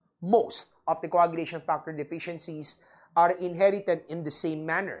most of the coagulation factor deficiencies are inherited in the same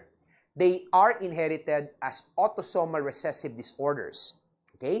manner. They are inherited as autosomal recessive disorders.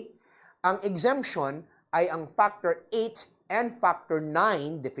 Okay? Ang exemption ay ang factor 8 and factor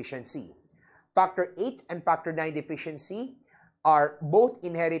 9 deficiency. Factor 8 and factor 9 deficiency are both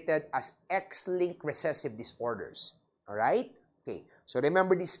inherited as X-linked recessive disorders. Alright? Okay. So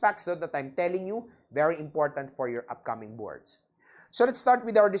remember these facts that I'm telling you, very important for your upcoming boards. So let's start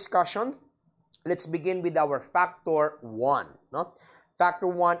with our discussion. Let's begin with our factor 1. No? Factor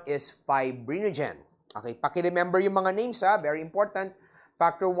 1 is fibrinogen. Okay, paki-remember yung mga names, ha? Very important.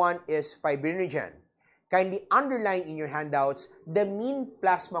 Factor 1 is fibrinogen. Kindly underline in your handouts the mean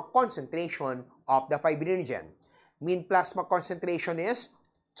plasma concentration of the fibrinogen. Mean plasma concentration is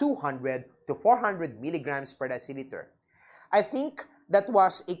 200 to 400 milligrams per deciliter. I think that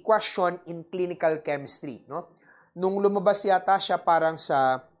was a question in clinical chemistry. No? Nung lumabas yata siya parang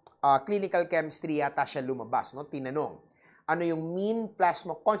sa clinical chemistry yata siya lumabas. No? Tinanong, ano yung mean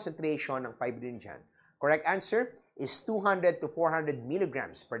plasma concentration ng fibrinogen? Correct answer is 200 to 400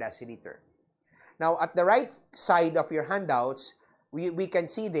 milligrams per deciliter. Now, at the right side of your handouts, we can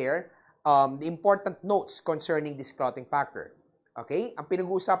see there the important notes concerning this clotting factor. Okay? Ang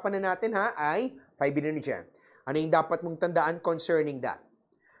pinag-uusapan na natin ha ay fibrinogen. Ano yung dapat mong tandaan concerning that?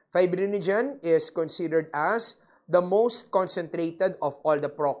 Fibrinogen is considered as the most concentrated of all the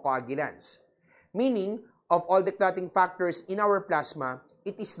procoagulants. Meaning, of all the clotting factors in our plasma,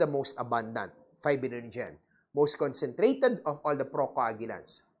 it is the most abundant, fibrinogen. Most concentrated of all the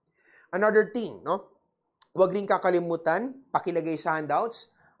procoagulants. Another thing, no? Huwag rin kakalimutan, pakilagay sa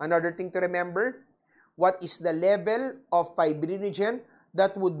handouts. Another thing to remember, what is the level of fibrinogen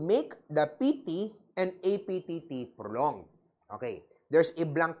that would make the PT and APTT prolonged? Okay, there's a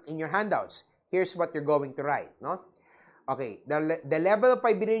blank in your handouts. Here's what you're going to write, no? Okay, the level of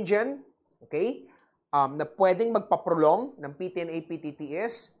fibrinogen, okay, na pwedeng magpaprolong ng PT and APTT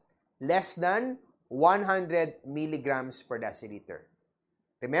is less than 100 milligrams per deciliter.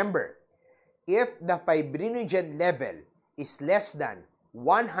 Remember, if the fibrinogen level is less than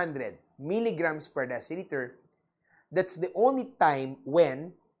 100 milligrams per deciliter, that's the only time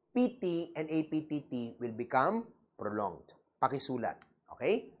when PT and APTT will become prolonged. Pakisulat.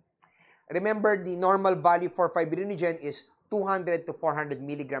 Okay? Remember, the normal value for fibrinogen is 200 to 400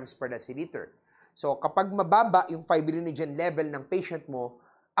 milligrams per deciliter. So, kapag mababa yung fibrinogen level ng patient mo,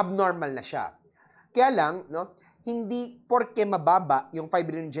 abnormal na siya. Kaya lang, no, hindi porke mababa yung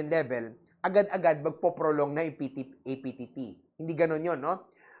fibrinogen level, agad-agad magpoprolong na yung APTT. Hindi ganon yun, no?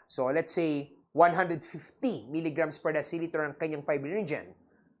 So, let's say, 150 milligrams per deciliter ang kanyang fibrinogen.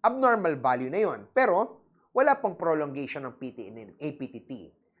 Abnormal value na yun. Pero, wala pang prolongation ng PT and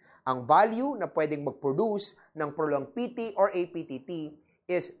APTT. Ang value na pwedeng mag-produce ng prolonged PT or APTT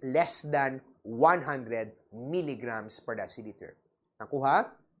is less than 100 milligrams per deciliter. Nakuha?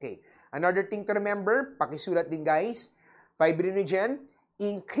 Okay. Another thing to remember, pakisulat din guys, fibrinogen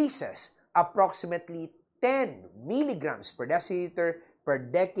increases approximately 10 milligrams per deciliter per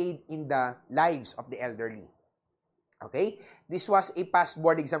decade in the lives of the elderly. Okay? This was a past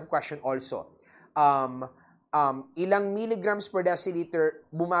board exam question also. Ilang milligrams per deciliter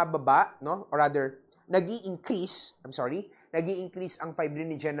bumababa, no? Or rather, nag-i-increase ang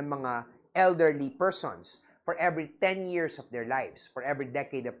fibrinogen ng mga elderly persons for every 10 years of their lives, for every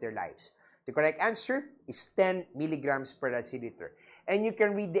decade of their lives. The correct answer is 10 milligrams per deciliter. And you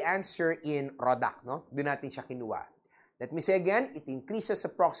can read the answer in RODAC, no? Doon natin siya kinuha. Let me say again, it increases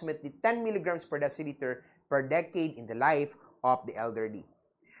approximately 10 milligrams per deciliter per decade in the life of the elderly.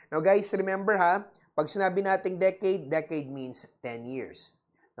 Now guys, remember ha, pag sinabi nating decade, decade means 10 years.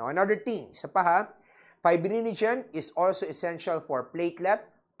 Now another thing, isa pa ha, fibrinogen is also essential for platelet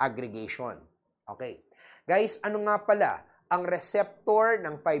aggregation. Okay. Guys, ano nga pala ang receptor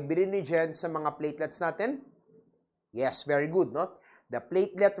ng fibrinogen sa mga platelets natin? Yes, very good, no? The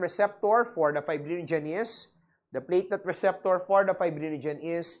platelet receptor for the fibrinogen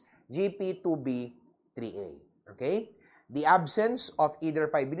is GP2B3A. Okay? The absence of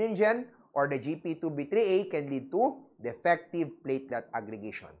either fibrinogen or the GP2B3A can lead to defective platelet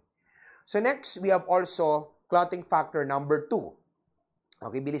aggregation. So next, we have also clotting factor number 2.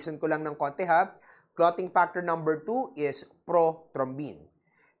 Okay, bilisan ko lang ng konti ha. Clotting factor number 2 is prothrombin.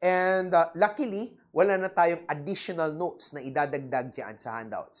 And luckily, wala na tayong additional notes na idadagdag dyan sa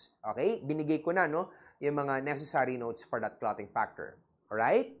handouts. Okay? Binigay ko na, no, yung mga necessary notes for that clotting factor.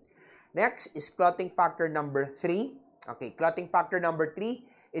 Alright? Next is clotting factor number 3. Okay, clotting factor number 3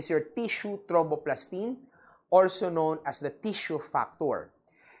 is your tissue thromboplastin, also known as the tissue factor.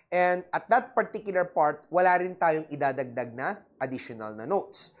 And at that particular part, wala rin tayong idadagdag na additional na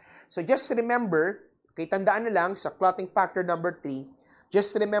notes. So just remember, okay, tandaan na lang sa clotting factor number 3,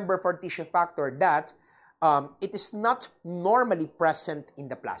 just remember for tissue factor that it is not normally present in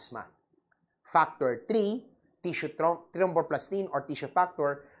the plasma. Factor 3, tissue thromboplastin or tissue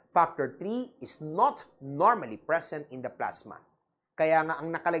factor, factor 3 is not normally present in the plasma. Kaya nga ang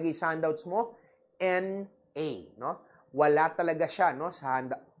nakalagay sa handouts mo, Na, no? Wala talaga siya, no, sa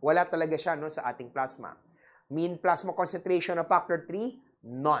ating plasma. Mean plasma concentration of factor 3,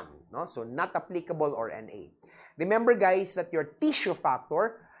 none, no? So not applicable or Na. Remember guys that your tissue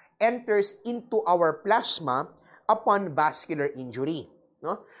factor enters into our plasma upon vascular injury,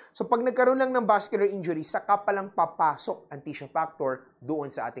 no? So pag nagkaroon lang ng vascular injury, saka pa lang papasok ang tissue factor doon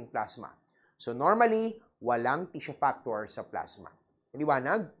sa ating plasma. So normally, walang tissue factor sa plasma.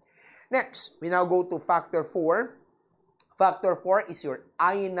 Liwanag? Next, we now go to factor 4. Factor 4 is your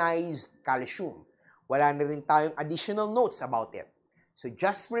ionized calcium. Wala na rin tayong additional notes about it. So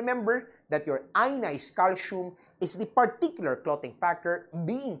just remember that your ionized calcium is the particular clotting factor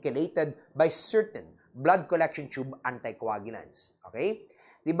being chelated by certain blood collection tube anticoagulants. Okay?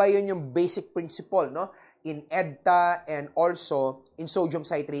 Diba yun yung basic principle, no? In EDTA and also in sodium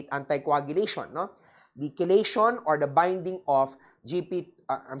citrate anticoagulation, no? The chelation or the binding of the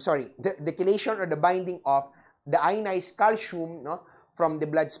chelation or the binding of the ionized calcium, no, from the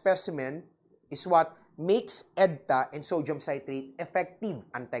blood specimen is what makes EDTA and sodium citrate effective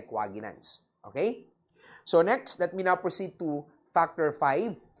anticoagulants. Okay? So next, let me now proceed to factor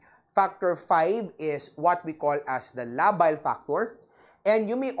 5. Factor 5 is what we call as the labile factor, and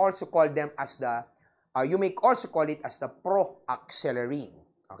you may also call it as the proaccelerine.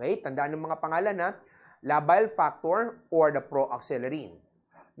 Okay? Tandaan ng mga pangalan na labile factor or the proaccelerine.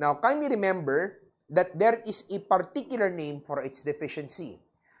 Now, kindly remember that there is a particular name for its deficiency.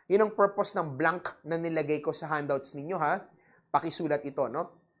 Yun ang purpose ng blank na nilagay ko sa handouts ninyo, ha? Pakisulat ito, no?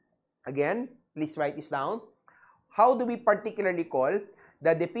 Again, please write this down. How do we particularly call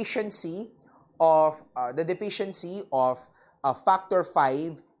the deficiency of factor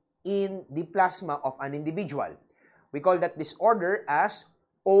 5 in the plasma of an individual? We call that disorder as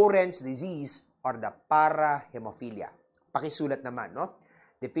Oren's disease or the parahemophilia. Pakisulat naman, no?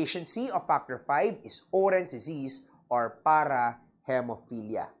 Deficiency of factor 5 is Oren's disease or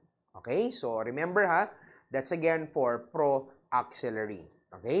parahemophilia. Okay? So, remember ha, that's again for proaccelerine.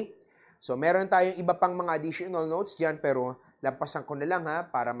 Okay? So, meron tayong iba pang mga additional notes dyan, pero lampasan ko na lang ha,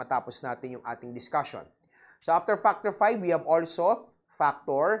 para matapos natin yung ating discussion. So, after factor 5, we have also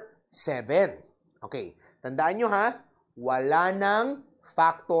factor 7. Okay? Tandaan nyo ha, wala nang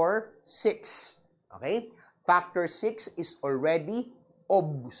factor 6. Okay? Factor 6 is already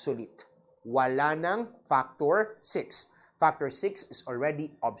obsolete. Wala nang factor 6. Factor 6 is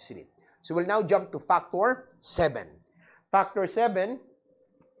already obsolete. So we'll now jump to factor 7. Factor 7,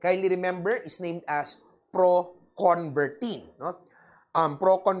 kindly remember, is named as proconvertine. No?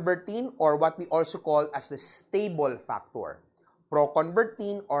 Proconvertine, or what we also call as the stable factor.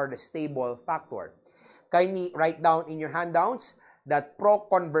 Proconvertine or the stable factor. Kindly write down in your handouts that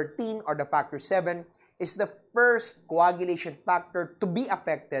proconvertine or the factor 7 is the first coagulation factor to be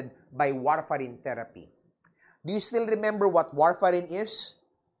affected by warfarin therapy. Do you still remember what warfarin is?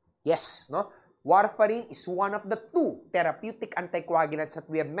 Yes, no? Warfarin is one of the 2 therapeutic anticoagulants that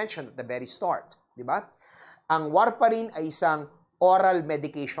we have mentioned at the very start. Diba? Ang warfarin ay isang oral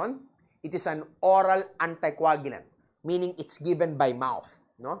medication. It is an oral anticoagulant, meaning it's given by mouth.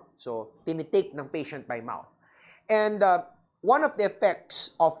 No? So, tinitake ng patient by mouth. And one of the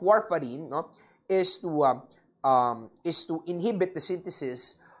effects of warfarin, no, is to inhibit the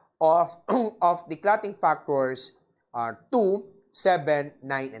synthesis of the clotting factors 2, 7,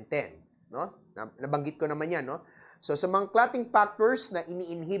 9, and 10. No? Nabanggit ko naman yan. No? So, sa mga clotting factors na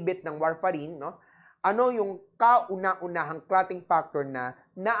ini-inhibit ng warfarin, no, ano yung kauna-unahang clotting factor na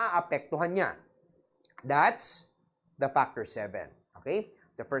naaapektuhan niya? That's the factor 7. Okay?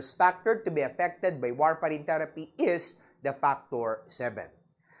 The first factor to be affected by warfarin therapy is the factor 7.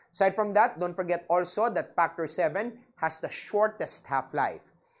 Aside from that, don't forget also that factor 7 has the shortest half-life.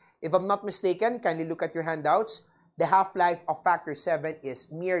 If I'm not mistaken, kindly look at your handouts. The half-life of factor 7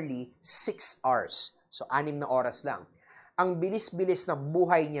 is merely 6 hours. So, 6 na oras lang. Ang bilis-bilis ng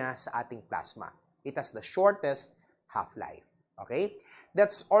buhay niya sa ating plasma. It has the shortest half-life. Okay?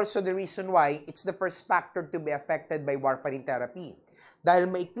 That's also the reason why it's the first factor to be affected by warfarin therapy. Dahil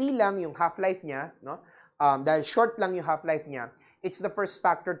maikli lang yung half-life niya, no? Dahil short lang yung half-life niya, it's the first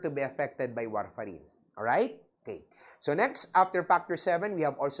factor to be affected by warfarin. Alright? Okay. So next, after factor 7, we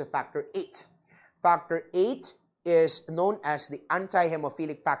have also factor 8. Factor 8 is known as the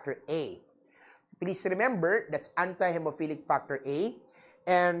anti-hemophilic factor A. Please remember, that's anti-hemophilic factor A.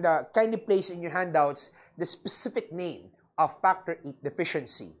 And kindly place in your handouts the specific name of factor 8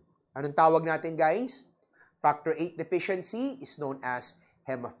 deficiency. Anong tawag natin, guys? Factor 8 deficiency is known as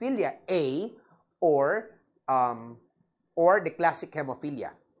hemophilia A or the classic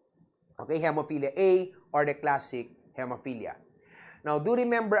hemophilia. Okay, hemophilia A or the classic hemophilia. Now, do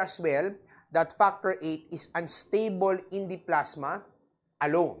remember as well that factor 8 is unstable in the plasma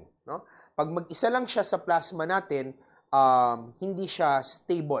alone. No? Pag mag-isa lang siya sa plasma natin, hindi siya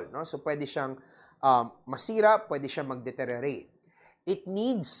stable. No? So, pwede siyang masira, pwede siyang mag-deteriorate. It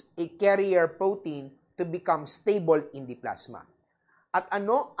needs a carrier protein to become stable in the plasma. At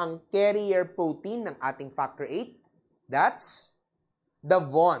ano ang carrier protein ng ating factor 8? That's the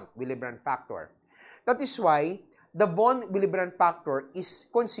von Willebrand factor. That is why the von Willebrand factor is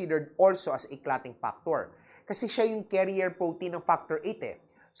considered also as a clotting factor. Kasi siya yung carrier protein ng factor 8 eh.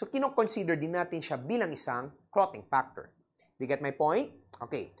 So, kino-consider din natin siya bilang isang clotting factor. Do you get my point?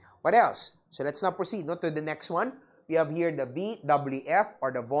 Okay. What else? So, let's now proceed to the next one. We have here the VWF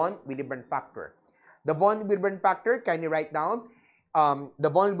or the von Willebrand factor. The von Willebrand factor, kindly write down,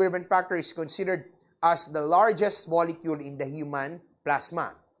 the von Willebrand factor is considered as the largest molecule in the human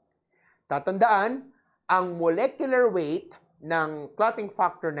plasma. Tatandaan, ang molecular weight ng clotting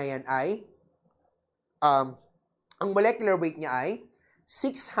factor na yan ay, ang molecular weight niya ay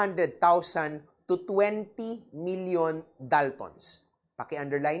 600,000 to 20 million Daltons.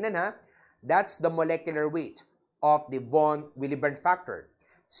 Paki-underline na, that's the molecular weight of the von Willebrand factor.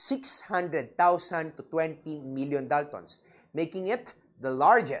 600,000 to 20 million Daltons, making it the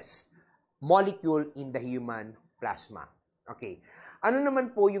largest molecule in the human plasma. Okay. Ano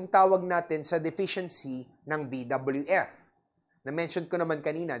naman po yung tawag natin sa deficiency ng VWF? Na-mention ko naman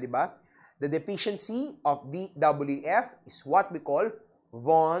kanina, di ba? The deficiency of VWF is what we call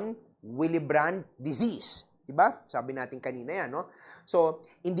von Willebrand disease. Di ba? Sabi natin kanina yan, no? So,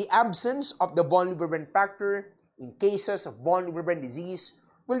 in the absence of the von Willebrand factor, in cases of von Willebrand disease,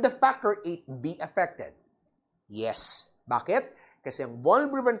 will the factor 8 be affected? Yes. Bakit? Kasi ang von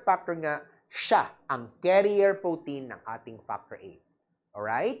Willebrand factor nga, siya ang carrier protein ng ating factor 8.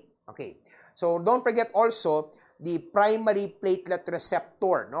 Alright? Okay. So, don't forget also the primary platelet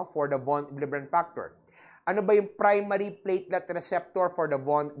receptor for the von Willebrand factor. Ano ba yung primary platelet receptor for the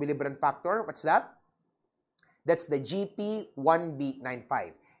von Willebrand factor? What's that? That's the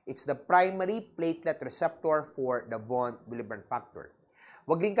GP1B95. It's the primary platelet receptor for the von Willebrand factor.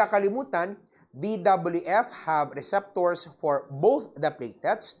 Huwag rin kakalimutan, VWF have receptors for both the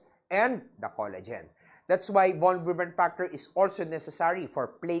platelets and the collagen. That's why von Willebrand factor is also necessary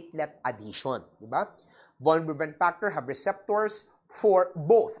for platelet adhesion. Diba? Von Willebrand factor have receptors for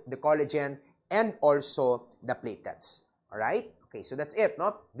both the collagen and also the platelets. Alright? Okay, so that's it,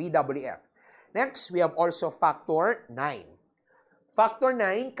 no? VWF. Next, we have also factor 9. Factor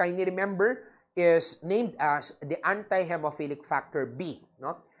 9, kindly remember, is named as the anti-hemophilic factor B.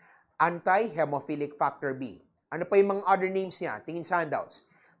 No? Anti-hemophilic factor B. Ano pa yung mga other names niya? Tingin sa handouts.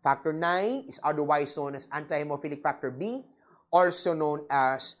 Factor 9 is otherwise known as anti-hemophilic factor B, also known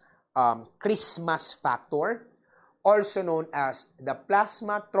as Christmas factor, also known as the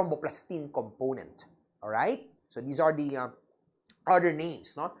plasma thromboplastin component. Alright? So these are the other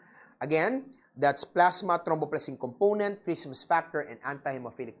names. No? Again, that's plasma thromboplastin component, Christmas factor, and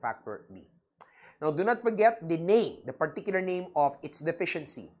anti-hemophilic factor B. Now, do not forget the name, the particular name of its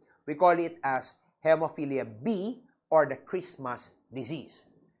deficiency. We call it as hemophilia B or the Christmas disease.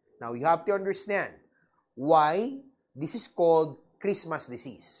 Now, you have to understand why this is called Christmas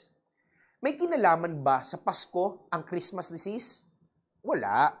disease. May kinalaman ba sa Pasko ang Christmas disease?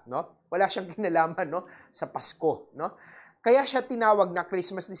 Wala, no? Wala siyang kinalaman, no, sa Pasko, no? Kaya siya tinawag na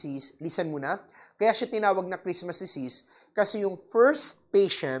Christmas disease, listen muna, kaya siya tinawag na Christmas disease kasi yung first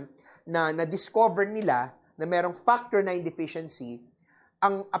patient na na-discover nila na merong factor 9 deficiency,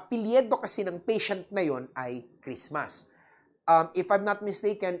 ang apelyido kasi ng patient na yon ay Christmas. If I'm not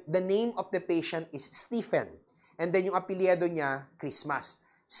mistaken, the name of the patient is Stephen. And then yung apelyido niya, Christmas.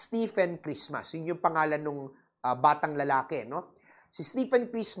 Stephen Christmas. Yun yung pangalan ng batang lalaki, no? Si Stephen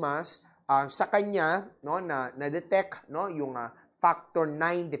Christmas, sa kanya, no, na-detect, no, yung factor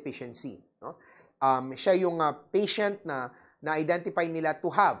 9 deficiency, no? Siya yung patient na na-identify nila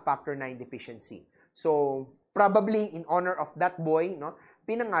to have factor 9 deficiency. So, probably in honor of that boy, no,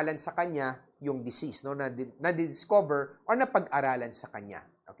 pinangalan sa kanya yung disease, no, na-discover or napag-aralan sa kanya.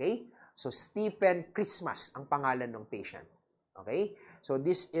 Okay? So, Stephen Christmas ang pangalan ng patient. Okay? So,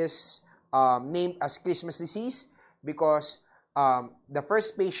 this is named as Christmas disease because the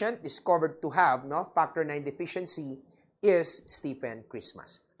first patient discovered to have, no, factor 9 deficiency is Stephen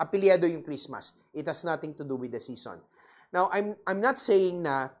Christmas. Apelyido yung Christmas. It has nothing to do with the season. Now, I'm not saying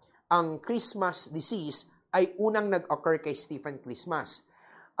na ang Christmas disease ay unang nag-occur kay Stephen Christmas.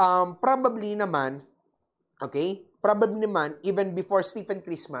 Probably naman, okay, probably naman, even before Stephen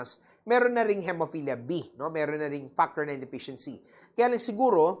Christmas, meron na ring hemophilia B, no? Meron na ring factor 9 deficiency. Kaya lang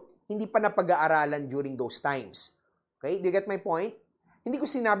siguro, hindi pa napag-aaralan during those times. Okay, do you get my point? Hindi ko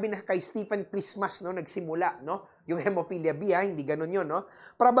sinabi na kay Stephen Christmas, no, nagsimula, no? Yung hemophilia B, hindi ganun yun, no?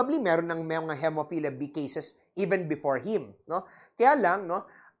 Probably meron ng mga hemophilia B cases even before him, no? Kaya lang, no,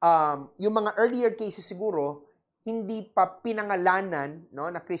 yung mga earlier cases siguro, hindi pa pinangalanan, no,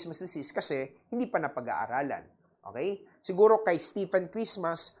 na Christmas disease kasi hindi pa napag-aaralan. Okay? Siguro kay Stephen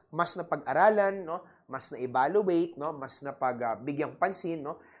Christmas, mas napag-aralan, no, mas na-evaluate, no, mas napagbigyan pansin,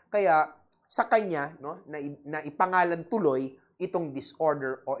 no? Kaya sa kanya, no, na ipangalan tuloy itong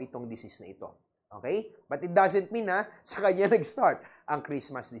disorder o itong disease na ito. Okay? But it doesn't mean na sa kanya nag-start ang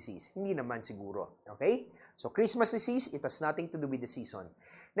Christmas disease. Hindi naman siguro. Okay? So, Christmas disease, it has nothing to do with the season.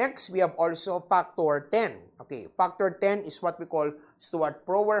 Next, we have also factor 10. Okay, factor 10 is what we call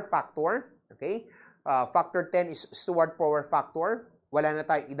Stewart-Prower factor. Okay? Factor 10 is Stewart-Prower factor. Wala na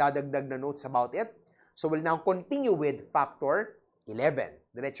tayong idadagdag na notes about it. So, we'll now continue with factor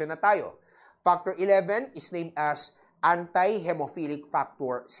 11. Diretso na tayo. Factor 11 is named as anti-hemophilic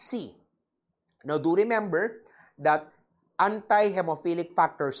factor C. Now, do remember that anti-hemophilic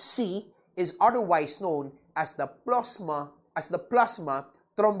factor C is otherwise known as the plasma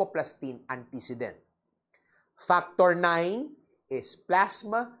thromboplastin antecedent. Factor 9 is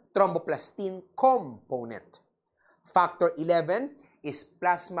plasma thromboplastin component. Factor 11 is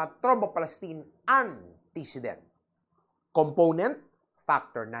plasma thromboplastin antecedent. Component,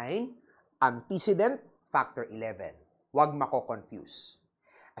 factor 9. Antecedent, factor 11. Huwag mako-confuse.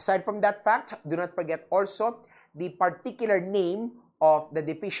 Aside from that fact, do not forget also the particular name of the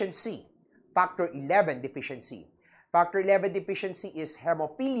deficiency, factor 11 deficiency. Factor 11 deficiency is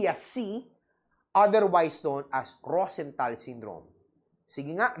hemophilia C, otherwise known as Rosenthal syndrome.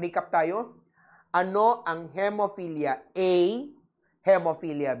 Sige nga, recap tayo. Ano ang hemophilia A,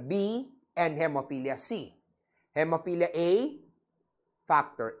 hemophilia B, and hemophilia C? Hemophilia A,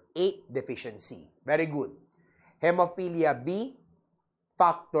 factor 8 deficiency. Very good. Hemophilia B,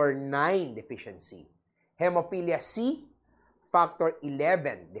 factor 9 deficiency. Hemophilia C, factor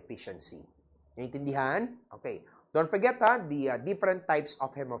 11 deficiency. Naintindihan? Okay. Don't forget the different types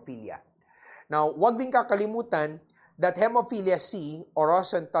of hemophilia. Now, wag din kakalimutan that hemophilia C or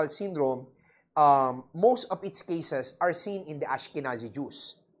Rosenthal syndrome, most of its cases are seen in the Ashkenazi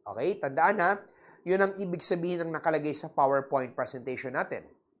Jews. Okay? Tandaan ha, yun ang ibig sabihin ng nakalagay sa PowerPoint presentation natin.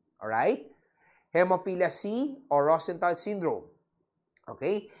 Alright? Hemophilia C or Rosenthal syndrome.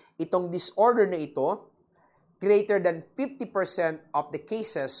 Okay? Itong disorder na ito, greater than 50% of the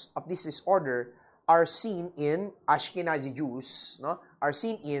cases of this disorder are seen in Ashkenazi Jews, no? Are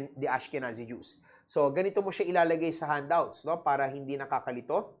seen in the Ashkenazi Jews. So, ganito mo siya ilalagay sa handouts, no? Para hindi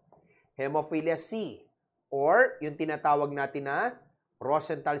nakakalito. Hemophilia C or yung tinatawag natin na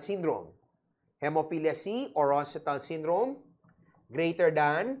Rosenthal syndrome. Hemophilia C or Rosenthal syndrome, greater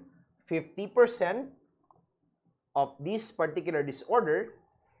than 50% of this particular disorder,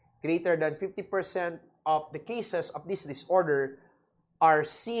 greater than 50% of the cases of this disorder are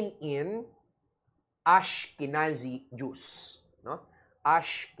seen in Ashkenazi Jews. No?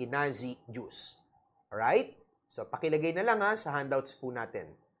 Ashkenazi Jews. Alright? So, pakilagay na lang sa handouts po natin.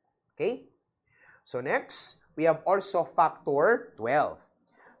 Okay? So, next, we have also factor 12.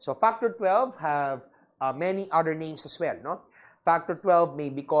 So, factor 12 have many other names as well. No? Factor 12 may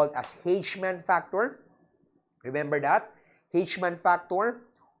be called as H-man factor. Remember that? H-man factor.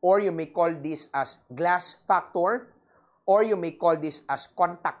 Or you may call this as glass factor. Or you may call this as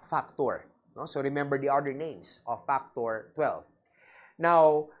contact factor. No? So, remember the other names of factor 12.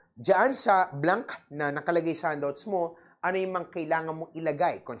 Now, diyan sa blank na nakalagay sa handouts mo, ano yung mga kailangan mong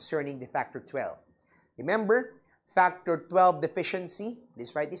ilagay concerning the factor 12? Remember, factor 12 deficiency,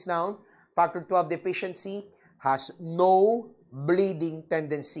 let's write this down, factor 12 deficiency has no bleeding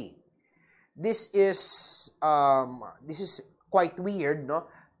tendency. This is quite weird, no?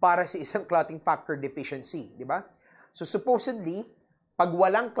 Para sa isang clotting factor deficiency, di ba? So supposedly, pag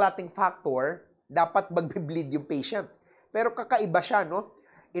walang clotting factor, dapat magbe-bleed yung patient. Pero kakaiba siya, no?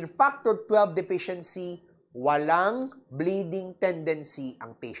 In factor 12 deficiency, walang bleeding tendency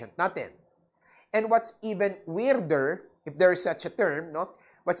ang patient natin. And what's even weirder, if there is such a term, no?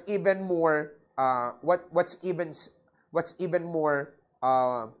 What's even more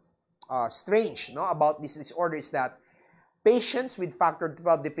strange, no, about this disorder is that patients with factor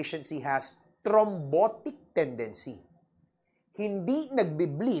 12 deficiency has thrombotic tendency. Hindi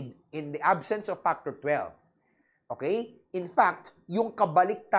nagbe-bleed in the absence of factor 12. Okay? In fact, yung kabaliktad